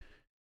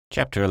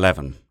Chapter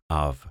 11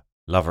 of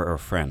Lover or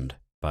Friend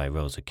by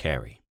Rosa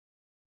Carey.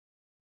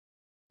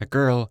 A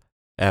girl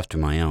after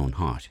my own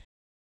heart.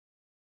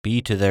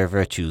 Be to their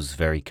virtues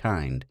very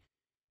kind,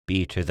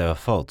 be to their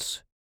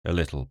faults a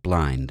little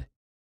blind,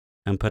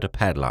 and put a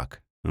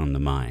padlock on the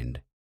mind.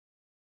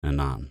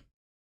 Anon.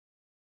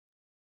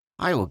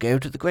 "I will go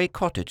to the grey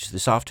cottage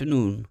this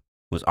afternoon,"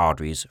 was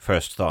Audrey's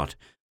first thought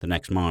the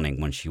next morning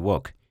when she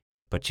woke,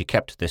 but she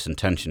kept this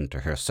intention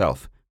to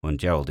herself when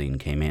Geraldine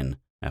came in,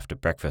 after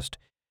breakfast,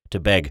 to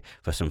beg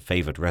for some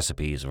favourite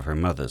recipes of her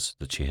mother's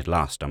that she had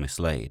lost on Miss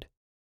Slade.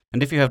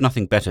 "And if you have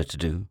nothing better to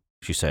do,"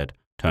 she said,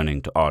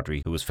 turning to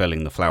Audrey, who was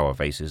filling the flower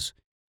vases,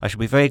 "I shall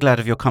be very glad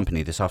of your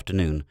company this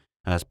afternoon,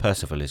 as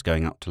Percival is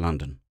going out to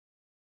London."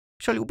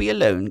 "Shall you be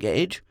alone,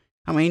 Gage?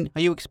 Are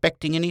you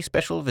expecting any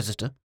special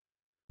visitor?"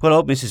 "Well,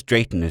 old Mrs.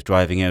 Drayton is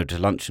driving out to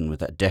luncheon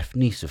with that deaf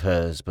niece of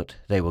hers, but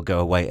they will go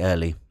away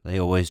early. They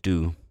always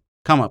do.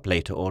 Come up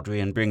later, Audrey,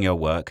 and bring your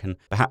work, and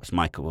perhaps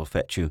Michael will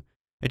fetch you.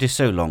 It is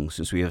so long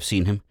since we have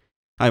seen him.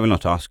 I will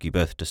not ask you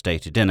both to stay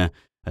to dinner,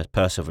 as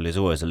Percival is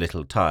always a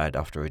little tired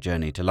after a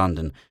journey to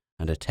London,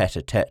 and a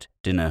tete-a-tete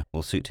dinner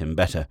will suit him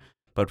better.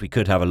 But we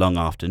could have a long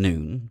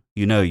afternoon.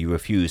 You know you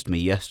refused me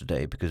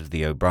yesterday because of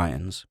the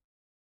O'Briens."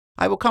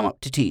 "I will come up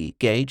to tea,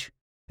 Gage,"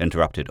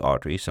 interrupted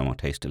Audrey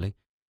somewhat hastily.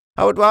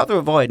 "I would rather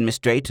avoid Miss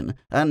Drayton,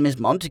 and Miss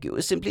Montague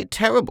is simply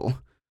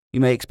terrible. You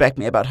may expect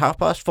me about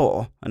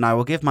 4:30, and I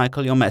will give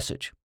Michael your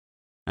message."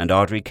 And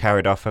Audrey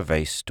carried off her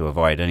vase to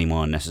avoid any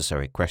more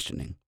necessary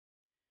questioning.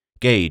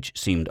 Gage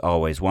seemed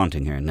always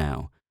wanting her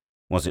now.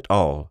 Was it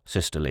all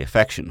sisterly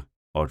affection,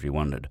 Audrey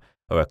wondered,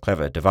 or a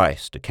clever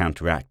device to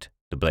counteract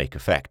the Blake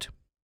effect?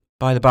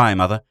 "By the by,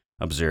 Mother,"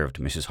 observed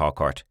Mrs.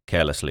 Hawkart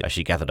carelessly as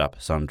she gathered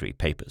up sundry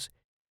papers,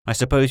 "I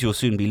suppose you'll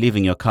soon be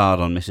leaving your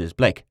card on Mrs.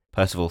 Blake.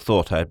 Percival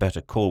thought I had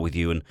better call with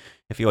you, and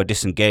if you are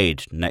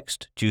disengaged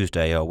next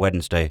Tuesday or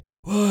Wednesday—"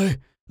 "Why,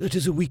 that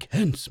is a week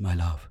hence, my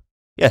love."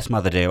 "Yes,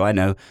 Mother dear, I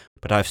know,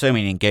 but I've so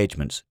many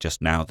engagements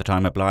just now that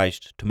I'm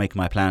obliged to make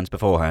my plans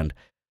beforehand.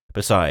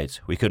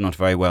 Besides, we could not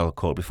very well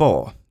call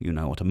before. You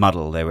know what a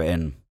muddle they were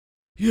in."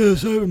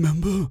 "Yes, I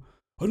remember.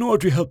 And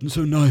Audrey helped them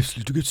so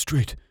nicely to get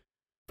straight.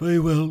 Very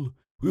well,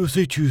 we will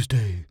say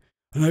Tuesday,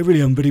 and I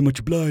really am very much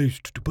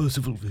obliged to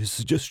Percival for his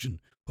suggestion.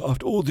 For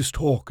after all this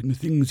talk and the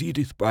things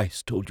Edith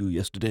Bryce told you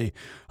yesterday,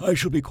 I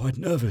shall be quite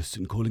nervous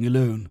in calling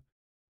alone."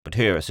 But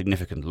here a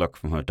significant look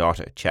from her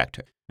daughter checked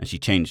her, and she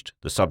changed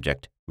the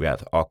subject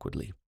rather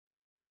awkwardly.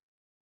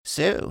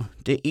 "So,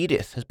 dear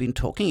Edith has been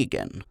talking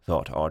again,"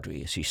 thought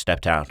Audrey as she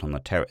stepped out on the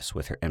terrace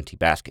with her empty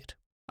basket.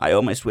 "I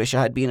almost wish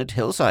I had been at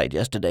Hillside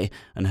yesterday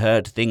and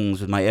heard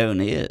things with my own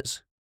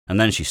ears." And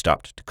then she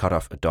stopped to cut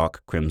off a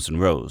dark crimson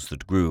rose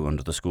that grew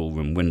under the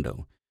schoolroom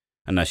window,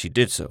 and as she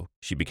did so,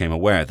 she became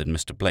aware that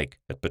Mr. Blake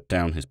had put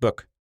down his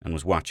book and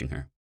was watching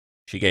her.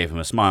 She gave him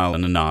a smile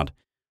and a nod,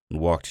 and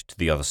walked to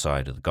the other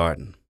side of the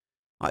garden.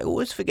 "I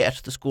always forget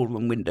the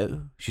schoolroom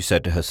window," she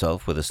said to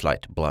herself with a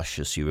slight blush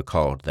as she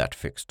recalled that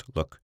fixed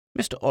look.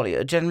 "Mr.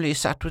 Ollier generally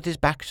sat with his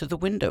back to the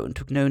window and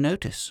took no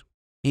notice.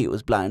 He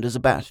was blind as a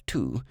bat,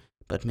 too,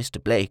 but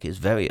Mr. Blake is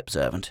very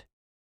observant."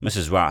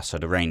 Mrs. Ross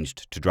had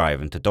arranged to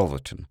drive into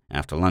Dulverton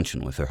after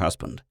luncheon with her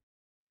husband.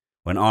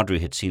 When Audrey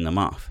had seen them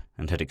off,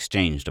 and had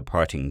exchanged a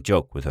parting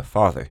joke with her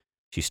father,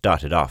 she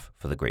started off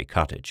for the grey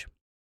cottage.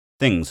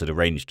 Things had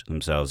arranged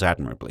themselves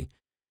admirably.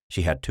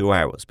 She had 2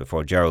 hours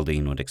before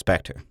Geraldine would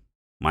expect her.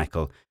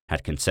 Michael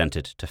had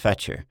consented to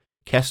fetch her.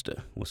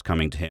 Kester was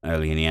coming to him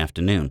early in the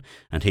afternoon,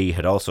 and he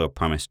had also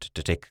promised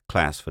to take a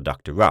class for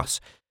Dr.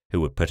 Ross,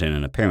 who would put in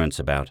an appearance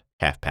about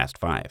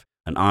 5:30,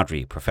 and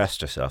Audrey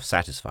professed herself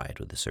satisfied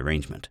with this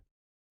arrangement.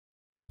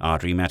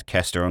 Audrey met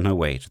Kester on her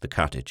way to the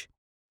cottage.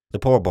 The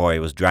poor boy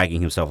was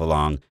dragging himself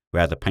along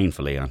rather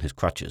painfully on his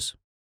crutches.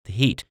 The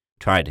heat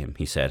tried him,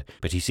 he said,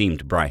 but he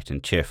seemed bright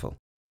and cheerful.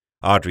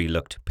 Audrey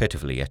looked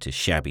pitifully at his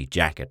shabby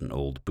jacket and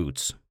old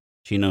boots.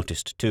 She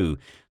noticed, too,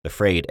 the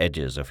frayed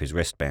edges of his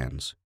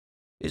wristbands.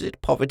 "Is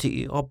it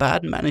poverty or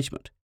bad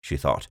management?" she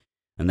thought,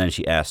 and then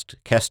she asked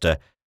Kester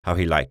how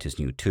he liked his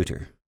new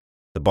tutor.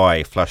 The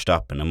boy flushed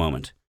up in a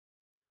moment.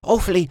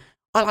 "Awfully.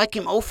 I like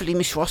him awfully,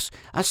 Miss Ross,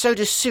 and so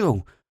does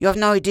Cyril. You have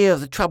no idea of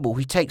the trouble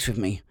he takes with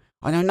me.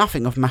 I know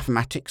nothing of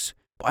mathematics,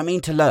 but I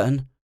mean to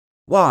learn.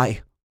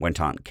 Why,"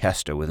 went on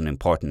Kester with an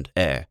important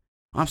air,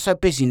 "I'm so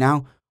busy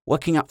now,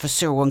 working up for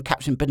Cyril and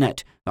Captain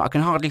Burnett, that I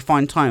can hardly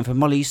find time for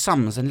Molly's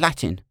sums and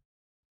Latin."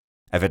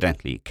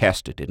 Evidently,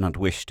 Kester did not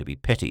wish to be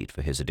pitied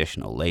for his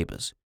additional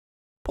labours.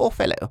 "Poor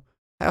fellow,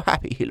 how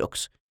happy he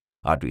looks,"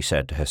 Audrey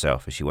said to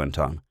herself as she went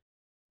on.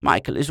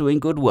 "Michael is doing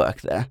good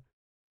work there."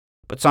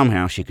 But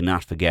somehow she could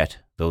not forget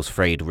those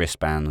frayed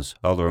wristbands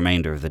all the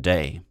remainder of the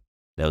day.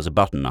 There was a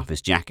button off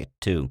his jacket,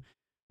 too.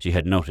 She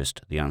had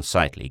noticed the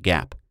unsightly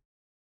gap.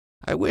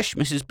 "I wish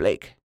Mrs.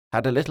 Blake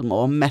had a little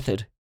more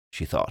method,"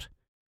 she thought.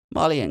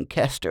 "Molly and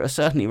Kester are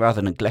certainly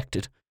rather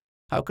neglected.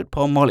 How could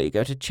poor Molly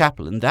go to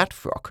chapel in that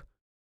frock?"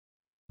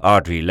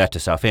 Audrey let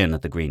herself in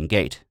at the green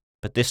gate,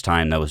 but this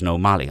time there was no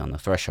Molly on the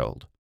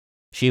threshold.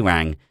 She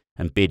rang,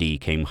 and Biddy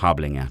came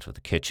hobbling out of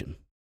the kitchen.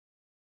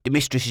 "The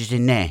mistress is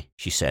in there,"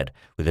 she said,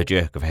 with a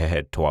jerk of her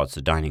head towards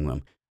the dining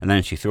room, and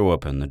then she threw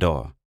open the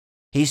door.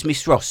 "Here's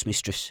Miss Ross,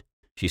 mistress,"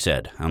 she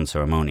said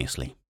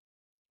unceremoniously.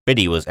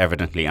 Biddy was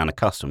evidently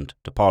unaccustomed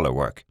to parlour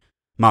work.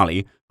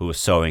 Molly, who was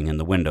sewing in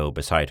the window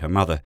beside her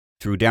mother,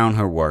 threw down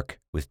her work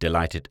with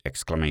delighted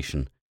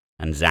exclamation,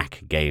 and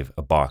Zack gave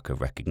a bark of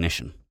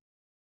recognition.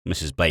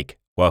 Mrs. Blake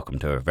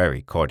welcomed her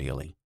very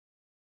cordially.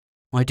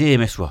 "My dear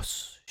Miss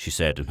Ross," she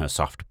said in her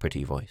soft,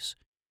 pretty voice,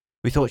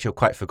 "we thought you had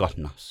quite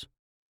forgotten us.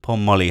 Poor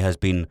Molly has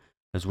been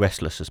as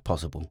restless as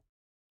possible.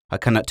 I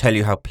cannot tell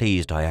you how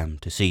pleased I am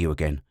to see you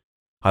again.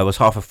 I was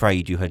half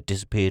afraid you had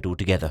disappeared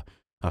altogether,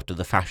 after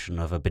the fashion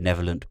of a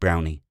benevolent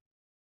brownie."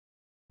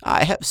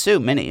 "I have so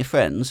many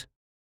friends,"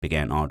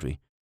 began Audrey,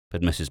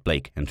 but Mrs.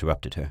 Blake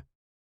interrupted her.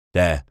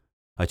 "There,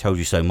 I told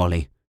you so,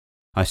 Molly.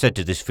 I said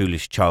to this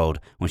foolish child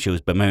when she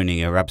was bemoaning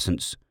your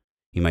absence,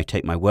 'You may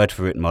take my word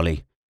for it,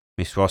 Molly.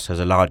 Miss Ross has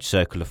a large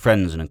circle of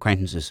friends and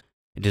acquaintances.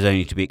 It is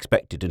only to be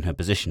expected in her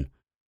position,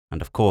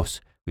 and of course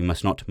we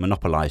must not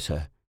monopolise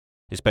her,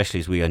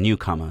 especially as we are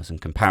newcomers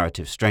and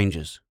comparative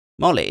strangers.'"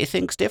 "Molly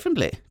thinks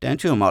differently,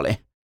 don't you, Molly?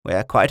 We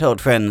are quite old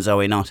friends, are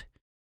we not?"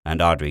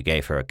 And Audrey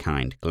gave her a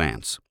kind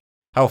glance.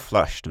 How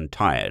flushed and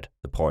tired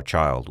the poor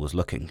child was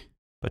looking,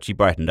 but she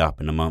brightened up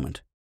in a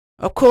moment.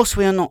 "Of course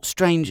we are not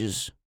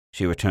strangers,"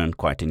 she returned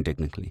quite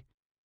indignantly.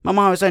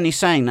 "Mamma is only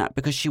saying that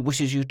because she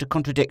wishes you to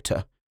contradict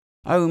her.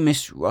 Oh,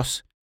 Miss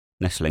Ross,"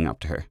 nestling up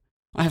to her,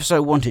 "I have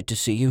so wanted to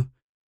see you.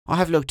 I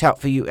have looked out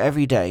for you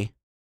every day.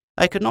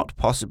 I could not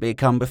possibly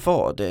come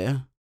before,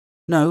 dear."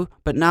 "No,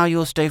 but now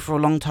you'll stay for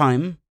a long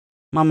time.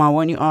 Mamma,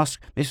 won't you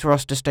ask Miss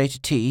Ross to stay to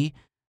tea?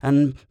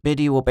 And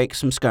Biddy will bake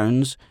some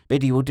scones.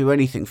 Biddy will do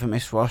anything for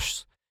Miss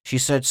Ross. She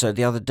said so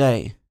the other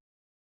day."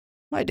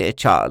 "My dear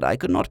child, I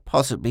could not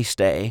possibly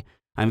stay.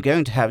 I'm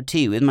going to have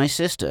tea with my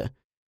sister.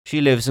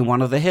 She lives in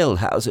one of the hill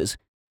houses.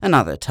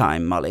 Another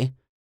time, Molly."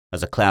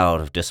 As a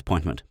cloud of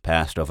disappointment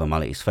passed over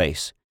Molly's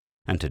face,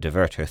 and to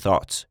divert her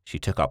thoughts, she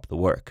took up the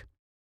work.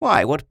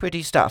 "Why, what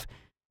pretty stuff.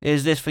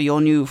 Is this for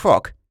your new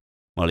frock?"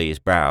 Molly's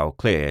brow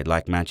cleared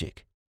like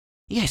magic.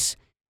 "Yes.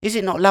 Is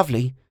it not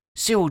lovely?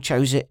 Cyril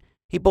chose it.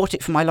 He bought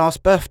it for my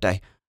last birthday,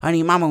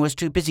 only Mamma was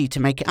too busy to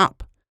make it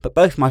up. But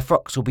both my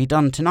frocks will be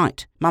done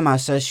tonight. Mamma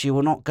says she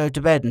will not go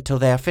to bed until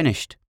they are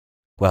finished."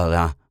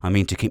 "Well, I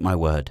mean to keep my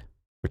word,"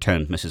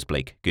 returned Mrs.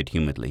 Blake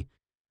good-humouredly.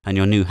 "And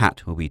your new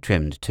hat will be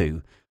trimmed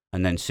too,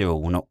 and then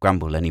Cyril will not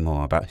grumble any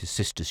more about his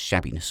sister's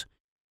shabbiness.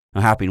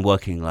 I have been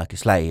working like a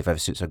slave ever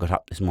since I got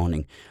up this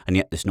morning, and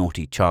yet this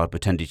naughty child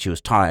pretended she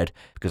was tired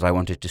because I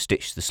wanted to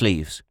stitch the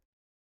sleeves."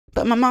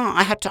 "But, Mamma,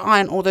 I had to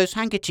iron all those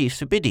handkerchiefs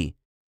for Biddy."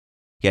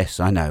 "Yes,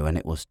 I know, and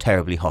it was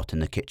terribly hot in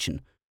the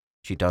kitchen.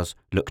 She does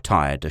look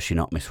tired, does she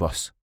not, Miss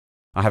Ross?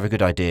 I have a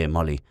good idea,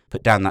 Molly.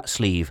 Put down that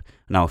sleeve,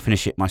 and I will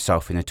finish it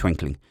myself in a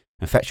twinkling,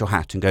 and fetch your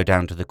hat and go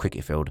down to the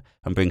cricket field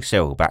and bring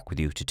Cyril back with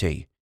you to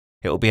tea.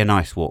 It will be a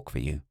nice walk for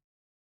you."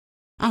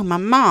 "Oh,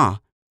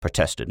 Mamma,"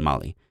 protested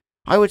Molly,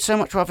 "I would so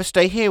much rather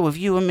stay here with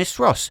you and Miss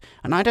Ross,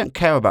 and I don't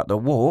care about the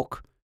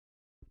walk."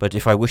 "But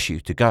if I wish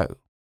you to go,"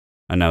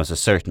 and there was a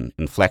certain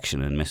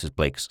inflection in Mrs.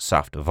 Blake's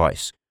soft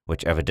voice,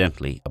 which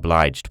evidently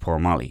obliged poor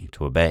Molly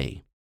to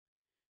obey.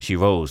 She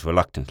rose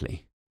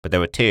reluctantly, but there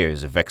were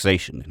tears of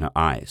vexation in her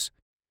eyes.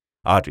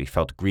 Audrey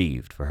felt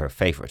grieved for her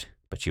favourite,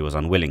 but she was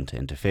unwilling to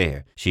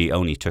interfere. She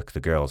only took the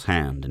girl's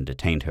hand and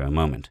detained her a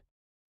moment.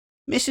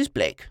 "Mrs.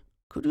 Blake,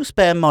 could you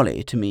spare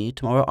Molly to me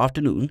tomorrow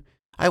afternoon?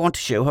 I want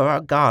to show her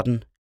our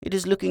garden. It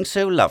is looking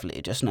so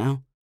lovely just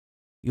now."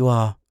 "You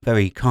are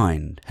very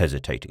kind,"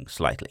 hesitating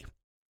slightly.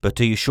 "But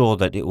are you sure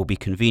that it will be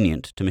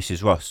convenient to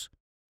Mrs. Ross?"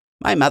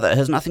 "My mother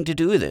has nothing to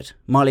do with it.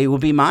 Molly will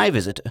be my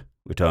visitor,"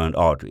 returned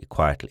Audrey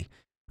quietly,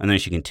 and then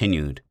she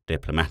continued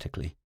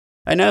diplomatically.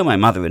 "I know my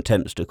mother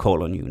intends to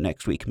call on you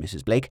next week,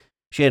 Mrs. Blake.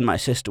 She and my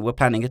sister were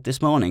planning it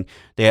this morning.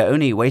 They are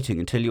only waiting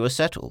until you are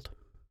settled."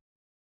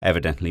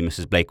 Evidently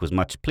Mrs. Blake was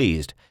much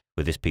pleased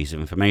with this piece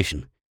of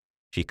information.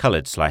 She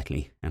coloured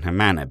slightly, and her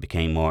manner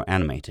became more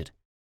animated.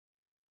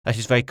 "That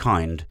is very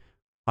kind.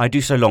 I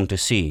do so long to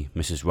see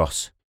Mrs.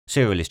 Ross.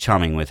 Cyril is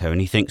charming with her,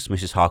 and he thinks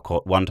Mrs.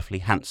 Harcourt wonderfully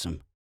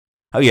handsome.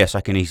 Oh yes,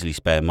 I can easily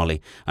spare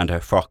Molly, and her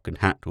frock and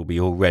hat will be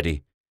all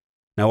ready.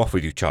 Now off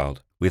with you,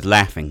 child," with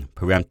laughing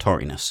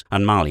peremptoriness,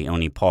 and Molly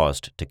only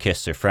paused to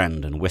kiss her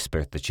friend and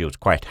whisper that she was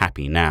quite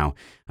happy now,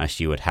 as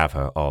she would have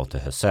her all to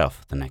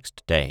herself the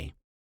next day.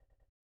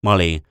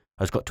 "Molly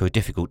has got to a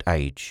difficult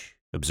age,"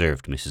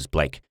 observed Mrs.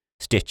 Blake,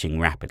 stitching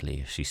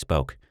rapidly as she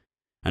spoke,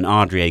 and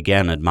Audrey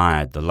again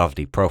admired the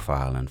lovely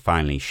profile and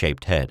finely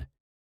shaped head.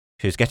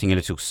 "She is getting a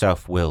little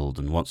self-willed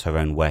and wants her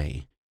own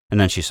way. And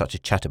then she's such a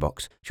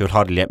chatterbox, she would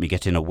hardly let me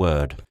get in a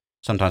word.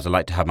 Sometimes I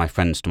like to have my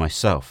friends to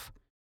myself.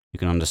 You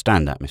can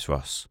understand that, Miss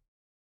Ross?"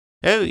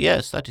 "Oh,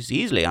 yes, that is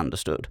easily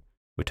understood,"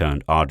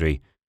 returned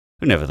Audrey,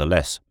 who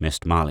nevertheless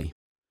missed Molly.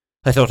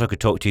 "I thought I could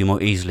talk to you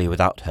more easily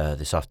without her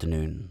this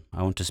afternoon.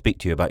 I want to speak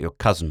to you about your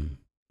cousin.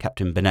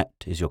 Captain Bennett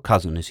is your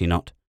cousin, is he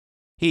not?"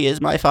 "He is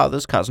my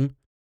father's cousin."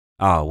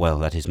 "Ah, well,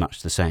 that is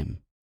much the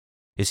same.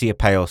 Is he a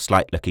pale,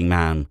 slight-looking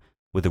man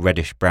with a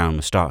reddish-brown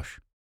moustache?"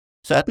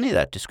 Certainly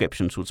that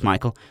description suits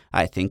Michael.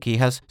 I think he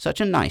has such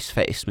a nice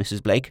face,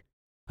 Mrs. Blake.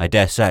 I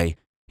dare say.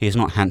 He is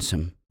not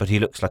handsome, but he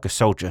looks like a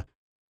soldier.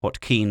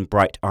 What keen,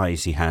 bright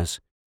eyes he has.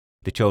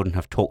 The children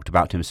have talked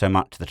about him so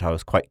much that I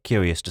was quite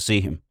curious to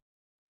see him.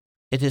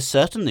 It is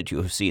certain that you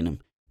have seen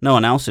him. No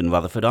one else in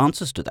Rutherford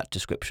answers to that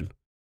description.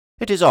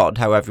 It is odd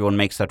how everyone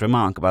makes that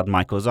remark about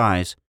Michael's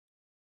eyes.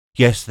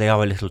 Yes, they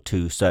are a little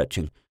too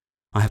searching.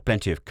 I have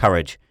plenty of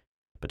courage,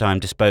 but I am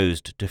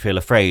disposed to feel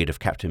afraid of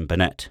Captain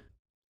Burnett.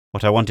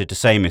 What I wanted to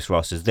say, Miss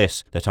Ross, is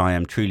this, that I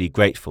am truly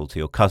grateful to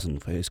your cousin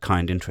for his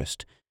kind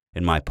interest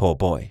in my poor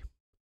boy.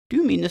 Do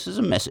you mean this as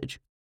a message?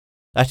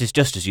 That is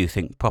just as you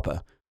think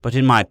proper, but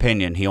in my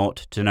opinion he ought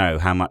to know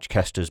how much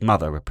Kester's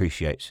mother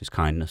appreciates his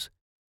kindness.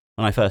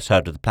 When I first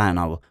heard of the plan,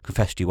 I will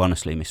confess to you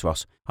honestly, Miss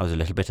Ross, I was a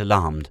little bit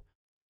alarmed.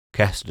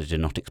 Kester did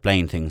not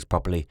explain things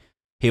properly.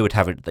 He would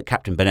have it that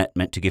Captain Burnett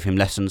meant to give him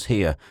lessons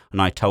here,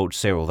 and I told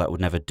Cyril that would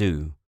never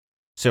do.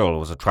 Cyril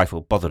was a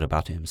trifle bothered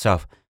about it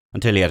himself,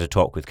 until he had a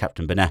talk with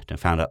Captain Burnett and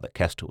found out that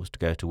Kester was to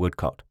go to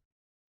Woodcote.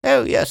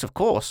 Oh, yes, of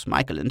course.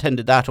 Michael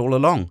intended that all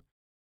along.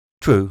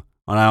 True,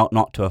 and I ought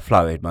not to have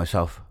flurried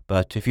myself,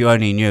 but if you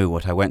only knew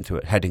what I went through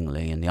at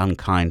Headingley and the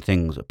unkind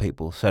things that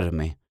people said of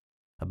me.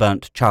 A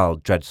burnt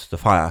child dreads the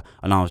fire,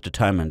 and I was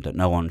determined that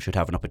no one should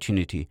have an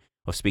opportunity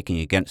of speaking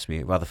against me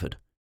at Rutherford.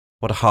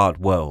 What a hard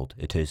world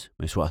it is,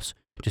 Miss Ross,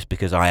 just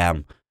because I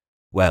am,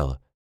 well,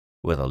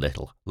 with a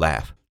little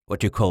laugh,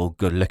 what you call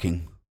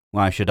good-looking.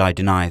 Why should I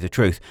deny the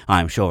truth? I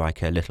am sure I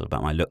care little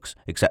about my looks,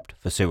 except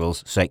for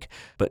Cyril's sake,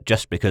 but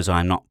just because I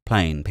am not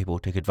plain, people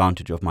take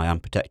advantage of my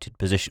unprotected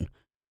position.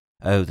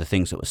 Oh, the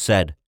things that were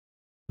said,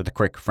 with a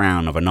quick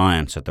frown of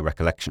annoyance at the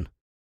recollection.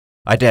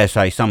 I dare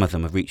say some of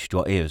them have reached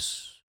your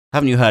ears.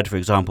 Haven't you heard, for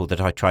example,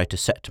 that I tried to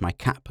set my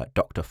cap at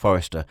Dr.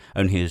 Forrester,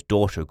 only his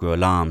daughter grew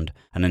alarmed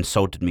and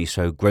insulted me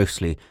so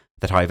grossly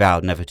that I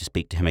vowed never to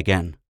speak to him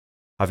again?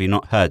 Have you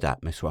not heard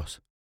that, Miss Ross?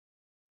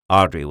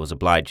 Audrey was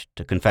obliged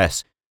to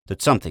confess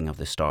that something of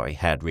this story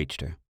had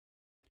reached her.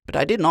 But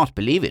I did not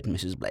believe it,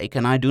 Mrs. Blake,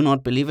 and I do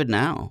not believe it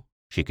now,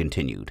 she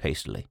continued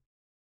hastily.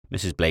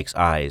 Mrs. Blake's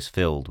eyes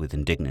filled with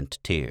indignant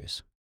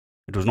tears.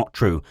 It was not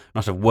true,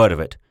 not a word of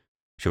it,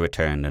 she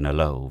returned in a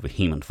low,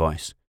 vehement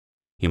voice.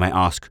 You may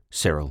ask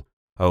Cyril.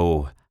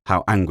 Oh,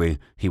 how angry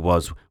he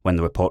was when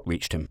the report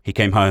reached him. He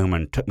came home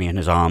and took me in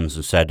his arms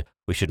and said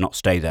we should not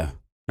stay there.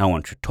 No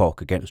one should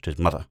talk against his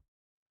mother.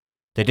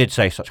 They did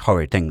say such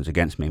horrid things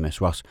against me,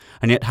 Miss Ross,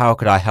 and yet how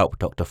could I help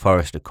Dr.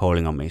 Forrester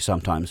calling on me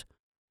sometimes?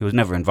 He was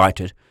never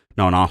invited.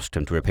 No one asked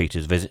him to repeat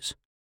his visits.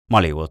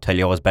 Molly will tell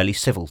you I was barely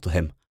civil to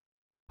him.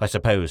 I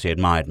suppose he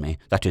admired me,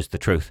 that is the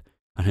truth,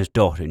 and his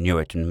daughter knew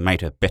it and made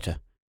her bitter.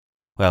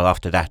 Well,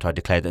 after that I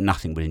declared that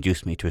nothing would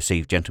induce me to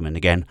receive gentlemen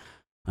again,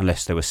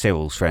 unless they were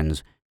Cyril's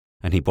friends,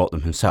 and he brought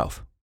them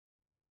himself.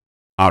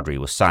 Audrey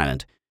was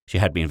silent. She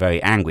had been very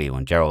angry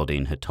when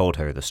Geraldine had told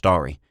her the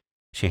story.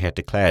 She had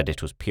declared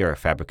it was pure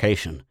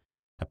fabrication,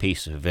 a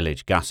piece of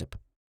village gossip.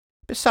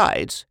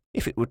 Besides,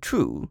 if it were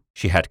true,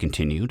 she had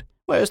continued,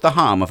 where is the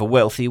harm of a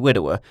wealthy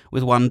widower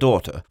with one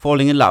daughter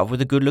falling in love with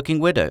a good-looking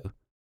widow?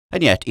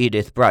 And yet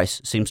Edith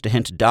Bryce seems to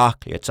hint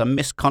darkly at some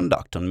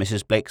misconduct on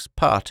Mrs. Blake's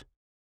part.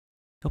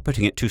 You're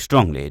putting it too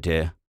strongly,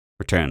 dear,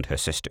 returned her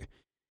sister.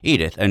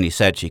 Edith only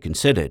said she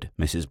considered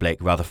Mrs. Blake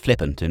rather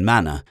flippant in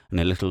manner and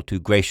a little too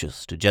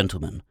gracious to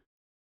gentlemen.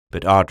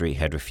 But Audrey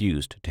had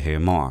refused to hear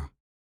more.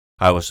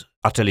 I was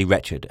utterly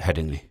wretched at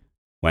Headingley,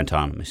 went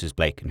on Mrs.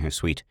 Blake in her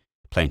sweet,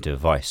 plaintive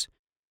voice,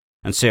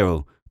 and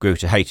Cyril grew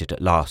to hate it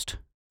at last,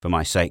 for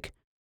my sake.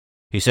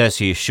 He says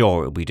he is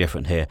sure it will be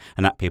different here,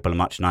 and that people are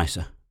much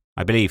nicer.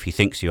 I believe he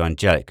thinks you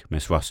angelic,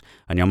 Miss Ross,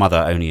 and your mother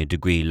only a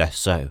degree less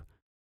so.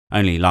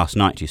 Only last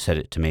night you said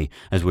it to me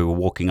as we were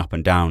walking up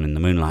and down in the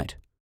moonlight.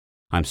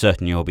 I'm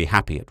certain you'll be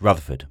happy at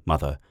Rutherford,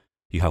 mother.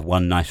 You have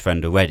one nice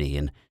friend already,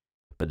 and—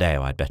 but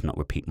there, I'd better not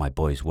repeat my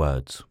boy's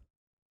words.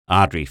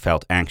 Audrey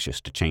felt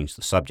anxious to change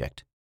the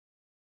subject.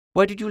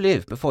 Where did you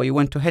live before you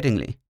went to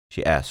Headingley?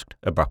 She asked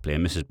abruptly,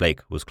 and Mrs.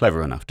 Blake was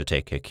clever enough to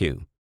take her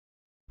cue.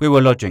 We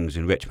were lodgings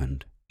in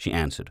Richmond, she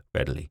answered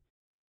readily.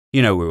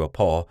 You know we were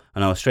poor,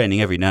 and I was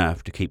straining every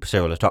nerve to keep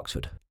Cyril at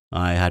Oxford.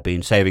 I had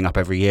been saving up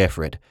every year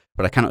for it,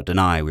 but I cannot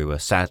deny we were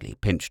sadly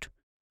pinched.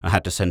 I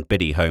had to send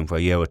Biddy home for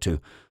a year or two,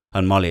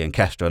 and Molly and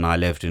Kester and I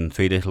lived in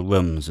 3 little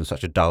rooms in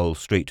such a dull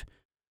street.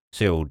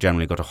 Cyril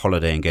generally got a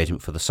holiday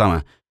engagement for the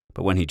summer,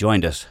 but when he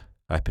joined us,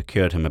 I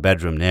procured him a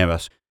bedroom near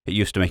us. It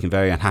used to make him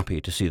very unhappy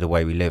to see the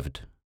way we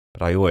lived,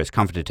 but I always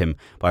comforted him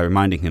by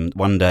reminding him that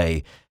one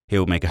day he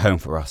would make a home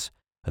for us,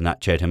 and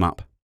that cheered him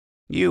up.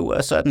 You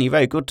were certainly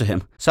very good to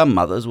him. Some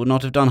mothers would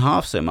not have done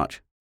half so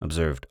much,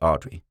 observed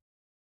Audrey.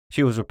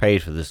 She was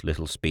repaid for this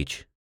little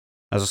speech,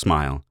 as a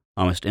smile,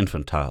 almost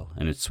infantile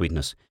in its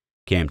sweetness,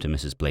 came to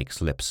Mrs.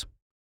 Blake's lips.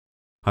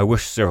 I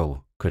wish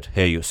Cyril could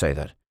hear you say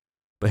that,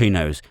 but he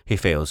knows, he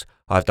feels,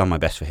 I've done my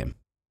best for him.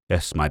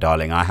 Yes, my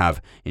darling, I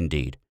have,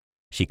 indeed.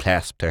 She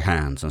clasped her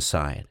hands and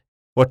sighed.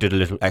 What did a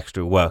little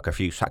extra work, a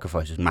few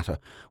sacrifices matter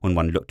when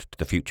one looked to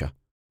the future?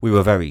 We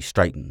were very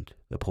straitened.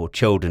 The poor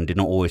children did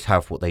not always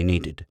have what they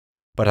needed,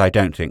 but I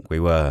don't think we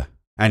were,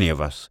 any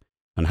of us,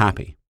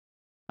 unhappy.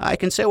 I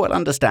can so well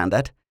understand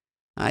that.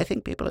 I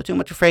think people are too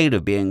much afraid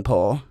of being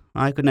poor.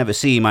 I could never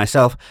see,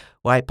 myself,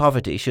 why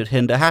poverty should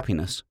hinder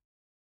happiness.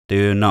 Do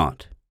you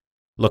not?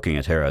 Looking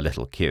at her a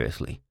little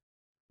curiously.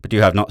 But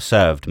you have not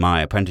served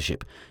my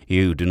apprenticeship.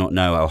 You do not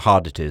know how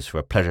hard it is for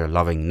a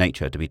pleasure-loving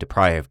nature to be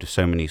deprived of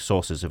so many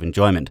sources of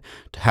enjoyment,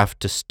 to have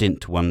to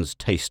stint one's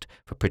taste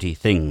for pretty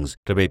things,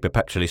 to be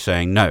perpetually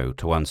saying no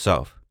to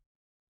oneself.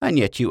 And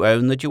yet you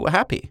own that you were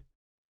happy.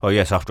 Oh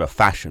yes, after a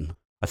fashion.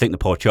 I think the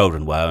poor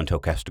children were until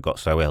Kester got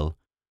so ill.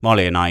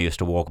 Molly and I used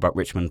to walk about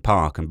Richmond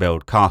Park and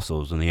build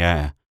castles in the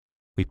air.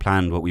 We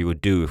planned what we would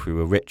do if we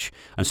were rich,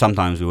 and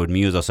sometimes we would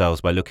amuse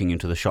ourselves by looking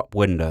into the shop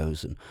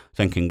windows and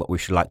thinking what we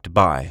should like to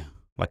buy,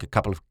 like a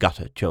couple of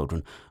gutter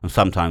children, and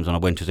sometimes on a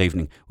winter's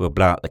evening we would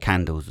blow out the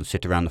candles and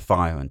sit around the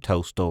fire and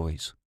tell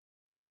stories.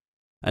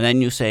 And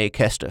then you say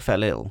Kester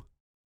fell ill?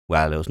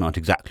 Well, it was not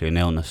exactly an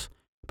illness,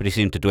 but he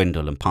seemed to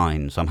dwindle and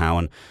pine somehow,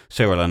 and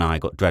Cyril and I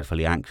got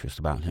dreadfully anxious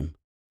about him.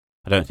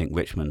 I don't think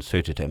Richmond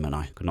suited him, and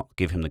I could not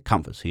give him the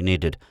comforts he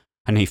needed,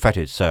 and he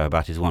fretted so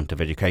about his want of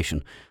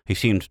education. He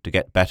seemed to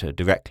get better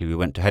directly we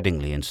went to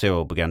Headingley, and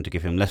Cyril began to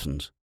give him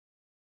lessons.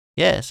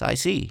 Yes, I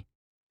see.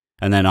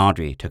 And then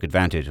Audrey took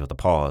advantage of the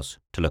pause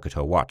to look at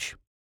her watch.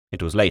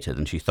 It was later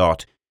than she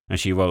thought, and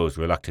she rose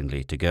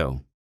reluctantly to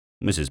go.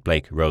 Mrs.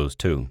 Blake rose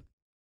too.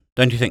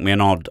 Don't you think me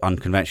an odd,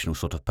 unconventional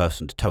sort of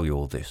person to tell you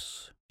all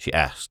this? She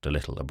asked a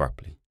little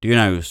abruptly. Do you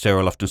know,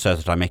 Cyril often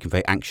says that I make him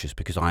very anxious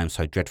because I am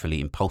so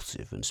dreadfully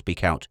impulsive and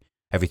speak out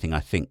everything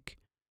I think.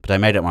 But I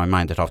made up my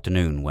mind that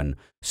afternoon when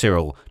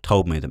Cyril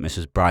told me that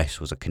Mrs. Bryce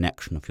was a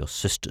connection of your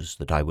sister's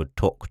that I would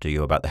talk to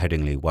you about the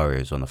Headingley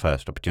Warriors on the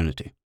first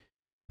opportunity.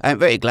 I am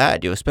very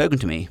glad you have spoken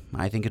to me.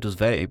 I think it was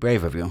very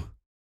brave of you.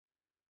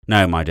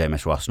 No, my dear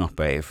Miss Ross, not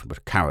brave,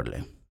 but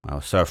cowardly. I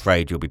was so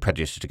afraid you'll be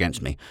prejudiced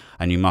against me,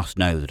 and you must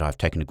know that I have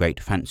taken a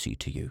great fancy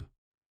to you.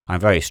 I'm a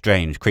very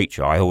strange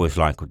creature. I always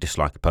like or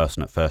dislike a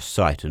person at first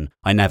sight, and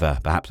I never,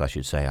 perhaps I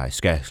should say I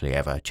scarcely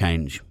ever,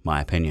 change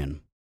my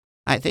opinion.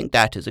 I think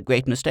that is a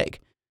great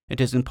mistake.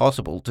 It is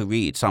impossible to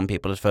read some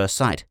people at first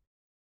sight.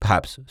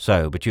 Perhaps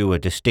so, but you were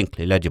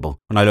distinctly legible.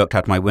 When I looked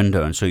out my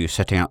window and saw you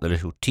setting out the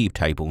little tea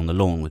table on the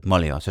lawn with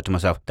Molly, I said to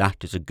myself,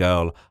 that is a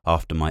girl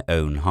after my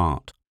own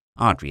heart.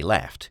 Audrey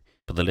laughed,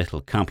 for the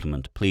little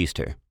compliment pleased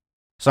her.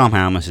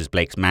 Somehow Mrs.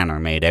 Blake's manner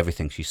made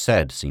everything she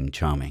said seem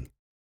charming.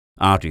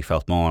 Audrey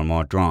felt more and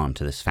more drawn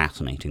to this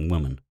fascinating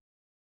woman.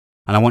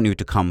 And I want you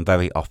to come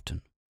very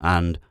often,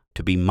 and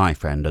to be my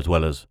friend as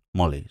well as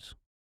Molly's,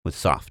 with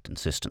soft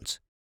insistence.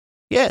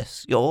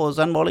 Yes, yours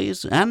and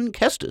Molly's and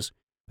Kester's,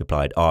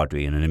 replied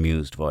Audrey in an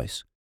amused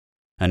voice.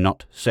 And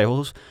not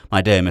Cyril's?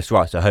 My dear Miss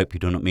Ross, I hope you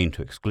do not mean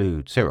to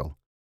exclude Cyril.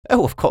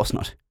 Oh, of course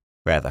not,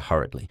 rather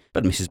hurriedly.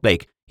 But Mrs.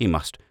 Blake, he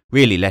must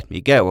really let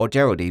me go, or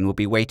Geraldine will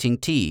be waiting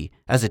tea.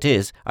 As it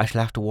is, I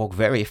shall have to walk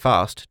very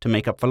fast to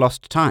make up for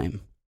lost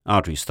time.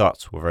 Audrey's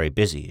thoughts were very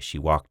busy as she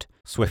walked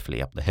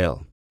swiftly up the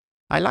hill.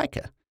 I like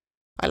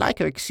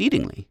her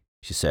exceedingly,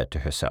 she said to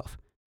herself.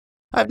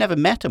 I've never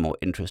met a more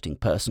interesting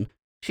person.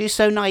 She is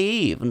so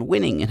naive and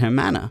winning in her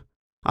manner.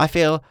 I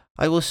feel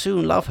I will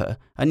soon love her,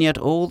 and yet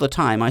all the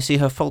time I see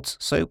her faults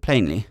so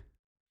plainly.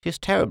 She is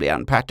terribly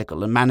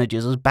unpractical and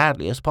manages as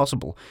badly as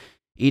possible.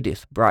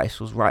 Edith Bryce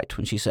was right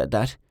when she said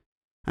that.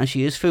 And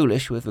she is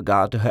foolish with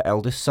regard to her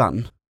eldest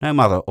son. No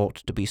mother ought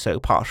to be so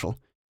partial.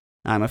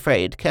 I'm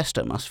afraid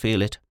Kester must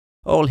feel it.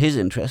 All his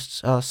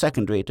interests are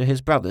secondary to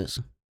his brother's.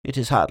 It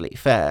is hardly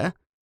fair.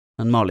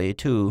 And Molly,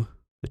 too.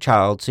 The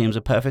child seems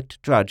a perfect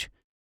drudge.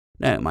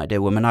 No, my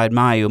dear woman, I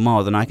admire you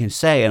more than I can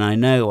say, and I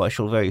know I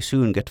shall very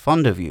soon get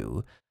fond of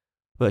you.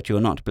 But you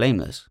are not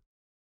blameless.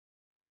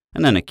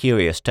 And then a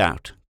curious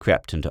doubt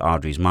crept into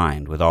Audrey's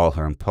mind with all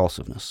her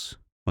impulsiveness.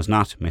 Was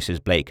not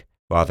Mrs. Blake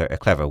rather a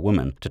clever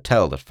woman to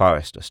tell the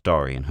Forrester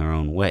story in her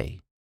own way?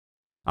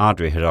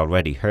 Audrey had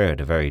already heard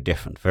a very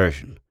different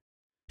version.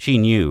 She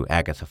knew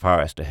Agatha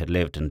Forrester had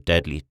lived in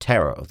deadly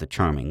terror of the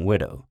charming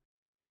widow.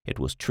 It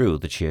was true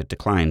that she had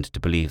declined to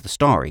believe the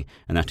story,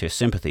 and that her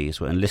sympathies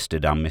were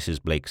enlisted on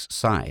Mrs. Blake's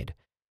side,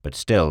 but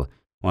still,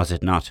 was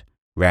it not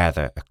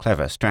rather a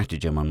clever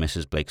stratagem on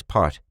Mrs. Blake's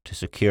part to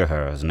secure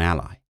her as an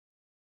ally?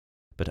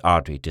 But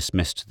Audrey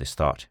dismissed this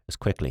thought as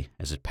quickly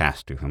as it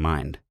passed through her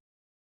mind.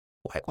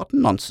 Why, what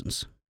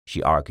nonsense,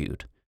 she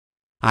argued.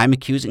 I am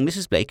accusing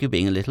Mrs. Blake of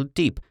being a little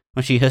deep,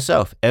 when she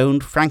herself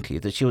owned frankly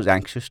that she was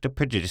anxious to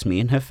prejudice me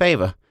in her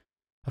favour.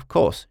 Of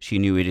course, she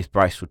knew Edith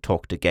Bryce would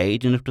talk to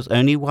Gage, and it was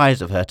only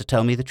wise of her to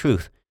tell me the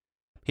truth.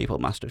 People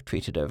must have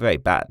treated her very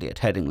badly at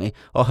Headingley,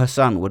 or her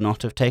son would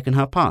not have taken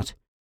her part.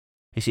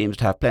 He seems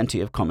to have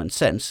plenty of common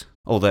sense,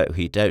 although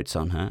he dotes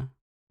on her.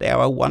 They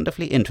are a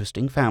wonderfully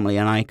interesting family,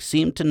 and I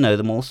seem to know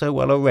them all so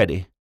well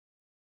already.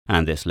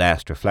 And this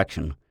last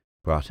reflection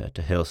brought her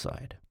to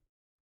Hillside.